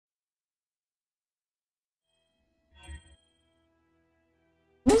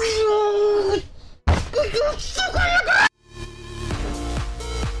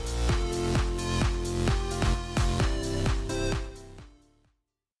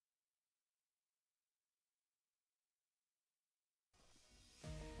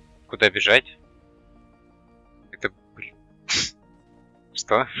Куда бежать? Это... Блин.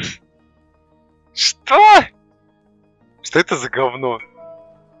 Что? Что? Что это за говно?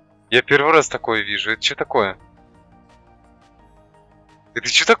 Я первый раз такое вижу. Это что такое? Это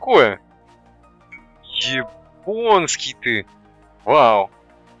что такое? Японский ты. Вау.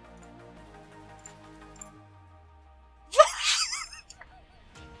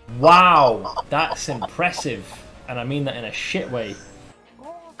 Wow, that's impressive. And I mean that in a shit way.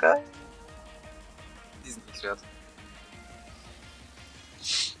 Okay.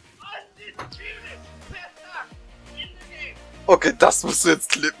 Okay, das musst du jetzt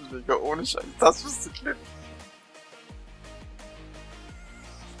klippen, Digga. Ohne Scheiß. Das musst du klippen.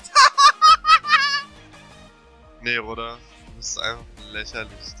 Nee, oder? Das ist einfach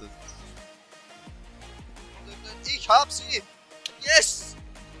lächerlich. Ich hab sie! Yes!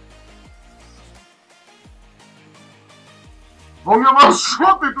 Он меня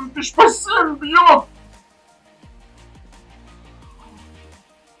маршрутит, он 1000 бьет!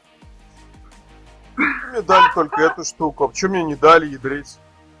 Мне дали только эту штуку, а почему мне не дали ядрить?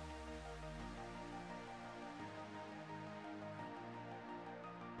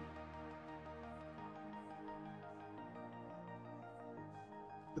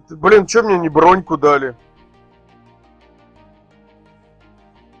 Это, блин, чё мне не броньку дали?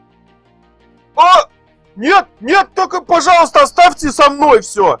 А! Нет, нет, только, пожалуйста, оставьте со мной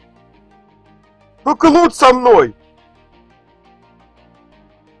все. Только лут со мной.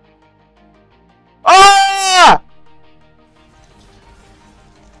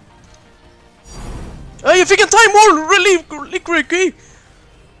 Jag fick en time wall really quick.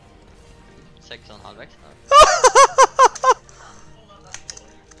 6,5 extra.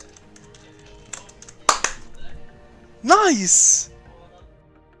 Nice.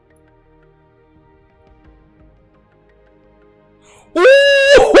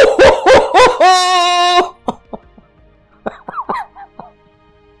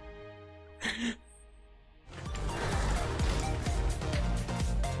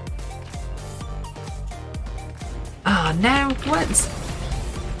 Oh no, what?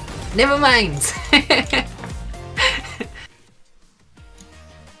 Never mind.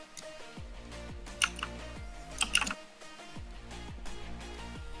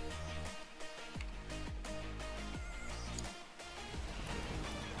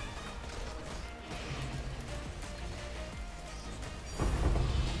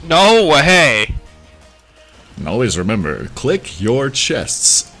 No way. And always remember, click your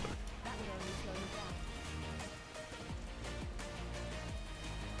chests.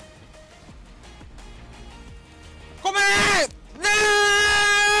 Kom igen!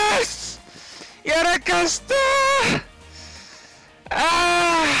 Yes! Göra kasta!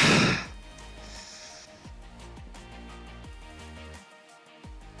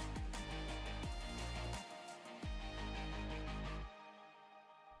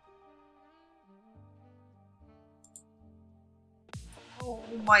 Oh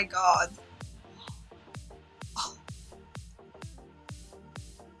my god.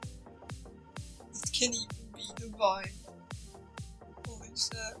 This can't even be divine. Holy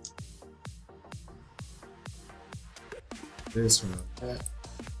shit. This one.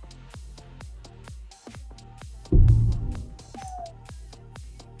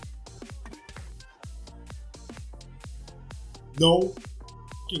 No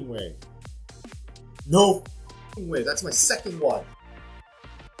fucking way. No fucking way. That's my second one.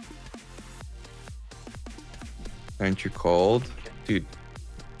 Aren't you cold? Dude.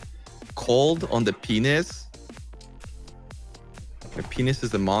 Cold on the penis? My penis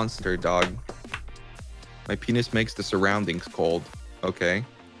is a monster, dog. My penis makes the surroundings cold, okay?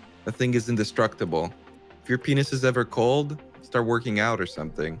 That thing is indestructible. If your penis is ever cold, start working out or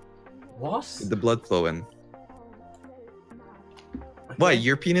something. What? Get the blood flowing. Okay. What,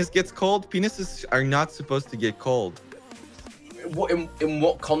 your penis gets cold? Penises are not supposed to get cold. What in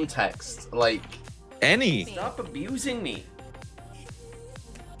what context? Like any. Stop abusing me.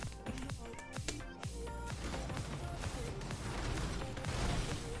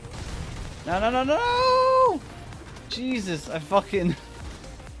 No, no, no, no! Jesus, I fucking...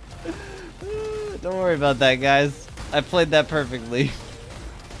 Don't worry about that, guys. I played that perfectly.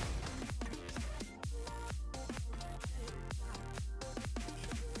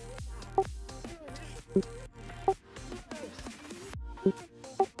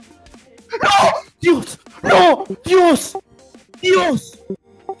 ¡No! ¡Dios! ¡No! ¡Dios! ¡Dios!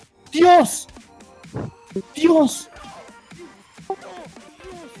 ¡Dios! ¡Dios!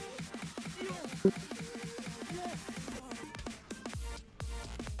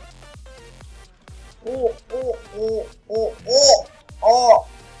 Oh, oh, oh, oh, oh, oh!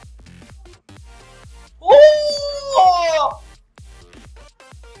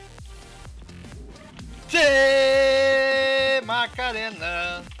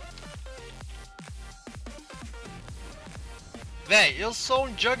 man. Véi, eu sou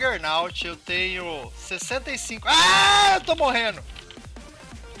um Juggernaut, eu tenho 65... Ah, eu tô morrendo!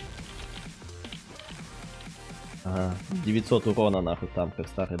 Ага, 900 урона нахуй там, как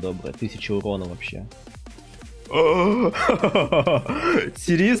старый добрый. 1000 урона вообще.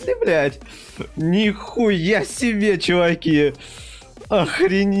 Серьезно, блядь? Нихуя себе, чуваки!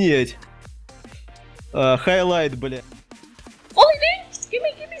 Охренеть! Хайлайт, блядь. OLLY, just give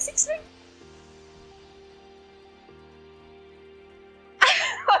me 6 ring.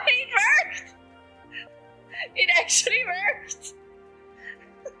 Oh, it worked! It actually worked!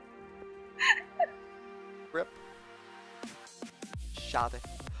 Rip. Schade.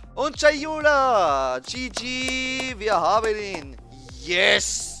 Und Jayula! GG! Wir haben ihn!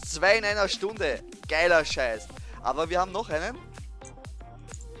 Yes! 2 in einer Stunde! Geiler Scheiß! Aber wir haben noch einen.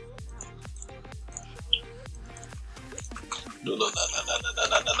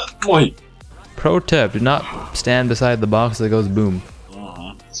 Boy. Pro tip, do not stand beside the box that goes boom.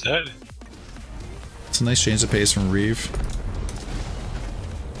 Sad. It's a nice change of pace from Reeve.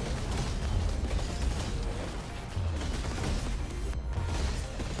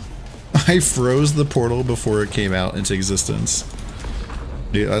 I froze the portal before it came out into existence.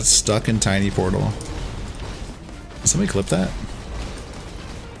 Dude, that's stuck in tiny portal. Did somebody clip that?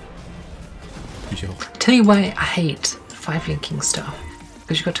 Yo. Tell you why I hate 5-linking stuff.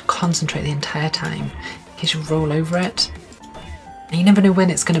 Because you've got to concentrate the entire time. In case you roll over it. And you never know when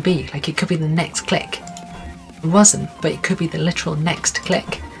it's going to be. Like, it could be the next click. It wasn't, but it could be the literal next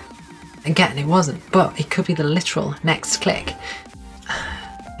click. Again, it wasn't, but it could be the literal next click.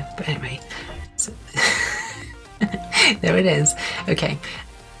 But anyway. So there it is. Okay.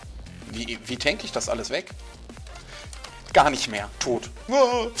 Wie tank ich das alles weg? Gar nicht mehr. Tot.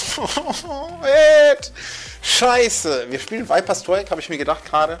 Scheiße. Wir spielen Viper's Strike, habe ich mir gedacht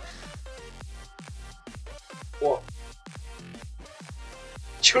gerade. О.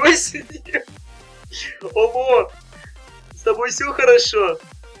 Чего себе? Ого! С тобой все хорошо?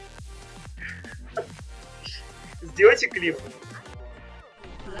 Сделайте клип.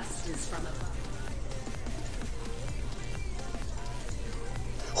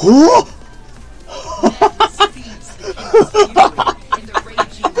 О!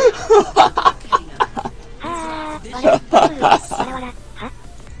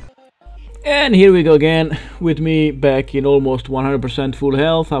 And here we go again, with me back in almost 100% full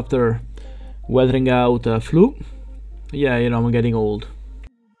health after weathering out a flu. Yeah, you know, I'm getting old.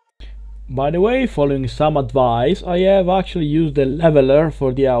 By the way, following some advice, I have actually used the leveler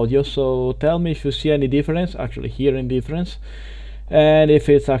for the audio, so tell me if you see any difference, actually hear any difference, and if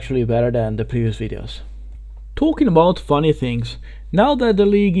it's actually better than the previous videos. Talking about funny things, now that the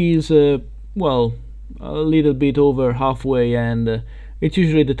league is, well, a little bit over halfway, and it's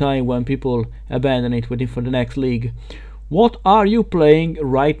usually the time when people abandon it waiting for the next league, what are you playing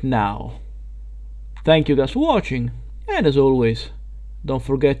right now? Thank you guys for watching, and as always, don't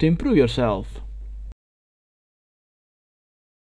forget to improve yourself.